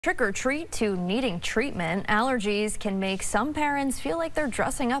Trick or treat to needing treatment, allergies can make some parents feel like they're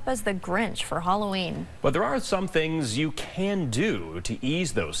dressing up as the Grinch for Halloween. But there are some things you can do to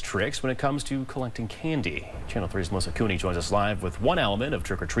ease those tricks when it comes to collecting candy. Channel 3's Melissa Cooney joins us live with one element of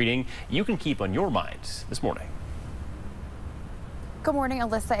trick-or-treating you can keep on your minds this morning. Good morning,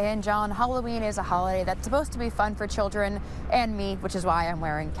 Alyssa and John. Halloween is a holiday that's supposed to be fun for children and me, which is why I'm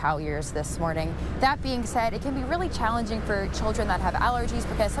wearing cow ears this morning. That being said, it can be really challenging for children that have allergies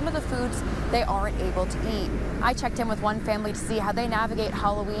because some of the foods they aren't able to eat. I checked in with one family to see how they navigate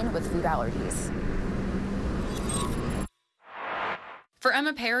Halloween with food allergies. For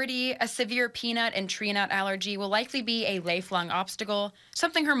Emma Parody, a severe peanut and tree nut allergy will likely be a lifelong obstacle,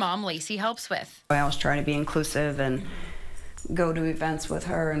 something her mom, Lacey, helps with. I always try to be inclusive and go to events with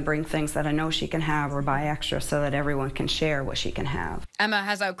her and bring things that I know she can have or buy extra so that everyone can share what she can have. Emma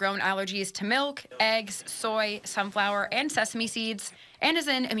has outgrown allergies to milk, eggs, soy, sunflower, and sesame seeds, and is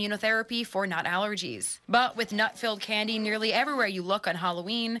in immunotherapy for nut allergies. But with nut-filled candy nearly everywhere you look on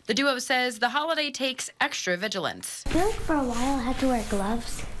Halloween, the duo says the holiday takes extra vigilance. I feel like for a while I had to wear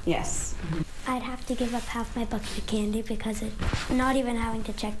gloves. Yes. I'd have to give up half my bucket of candy because of not even having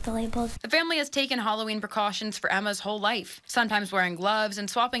to check the labels. The family has taken Halloween precautions for Emma's whole life, sometimes wearing gloves and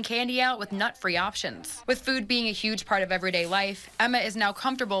swapping candy out with nut-free options. With food being a huge part of everyday life, Emma is now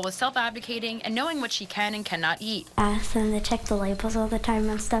comfortable with self-advocating and knowing what she can and cannot eat. I ask them to check the labels all the time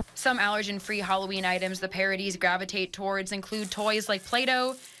and stuff. Some allergen-free Halloween items the Parodies gravitate towards include toys like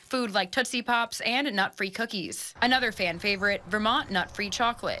Play-Doh, food like Tootsie Pops, and nut-free cookies. Another fan favorite, Vermont nut-free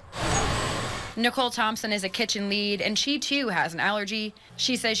chocolate. Nicole Thompson is a kitchen lead, and she too has an allergy.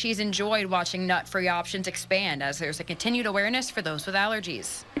 She says she's enjoyed watching nut-free options expand as there's a continued awareness for those with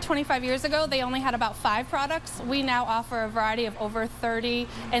allergies. 25 years ago, they only had about 5 products. We now offer a variety of over 30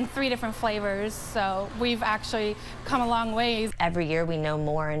 and 3 different flavors, so we've actually come a long ways. Every year we know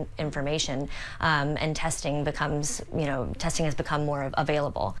more information, and testing has become more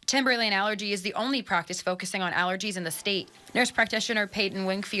available. Timberlane Allergy is the only practice focusing on allergies in the state. Nurse practitioner Peyton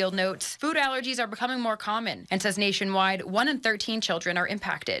Wingfield notes food allergies are becoming more common and says nationwide 1 in 13 children are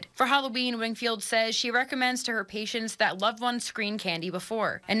impacted. For Halloween, Wingfield says she recommends to her patients that loved ones screen candy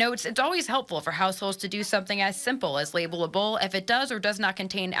before and notes it's always helpful for households to do something as simple as label a bowl if it does or does not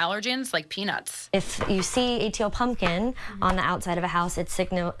contain allergens like peanuts. If you see a teal pumpkin on the outside of a house, it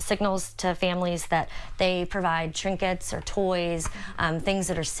signals to families that they provide trinkets or toys, things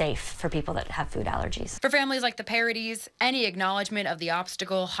that are safe for people that have food allergies. For families like the Parodies, any acknowledgement of the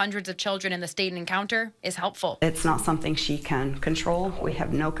obstacle hundreds of children in the state encounter is helpful. It's not something she can control. We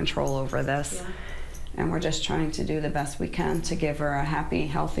have no control over this. And we're just trying to do the best we can to give her a happy,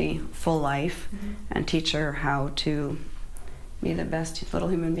 healthy, full life and teach her how to be the best little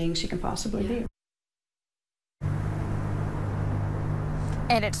human being she can possibly be.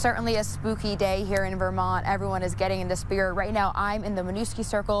 And it's certainly a spooky day here in Vermont. Everyone is getting into spirit. Right now, I'm in the Winooski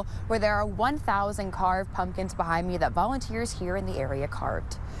Circle where there are 1,000 carved pumpkins behind me that volunteers here in the area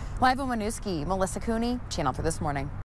carved. Live in Winooski, Melissa Cooney, Channel 3 This Morning.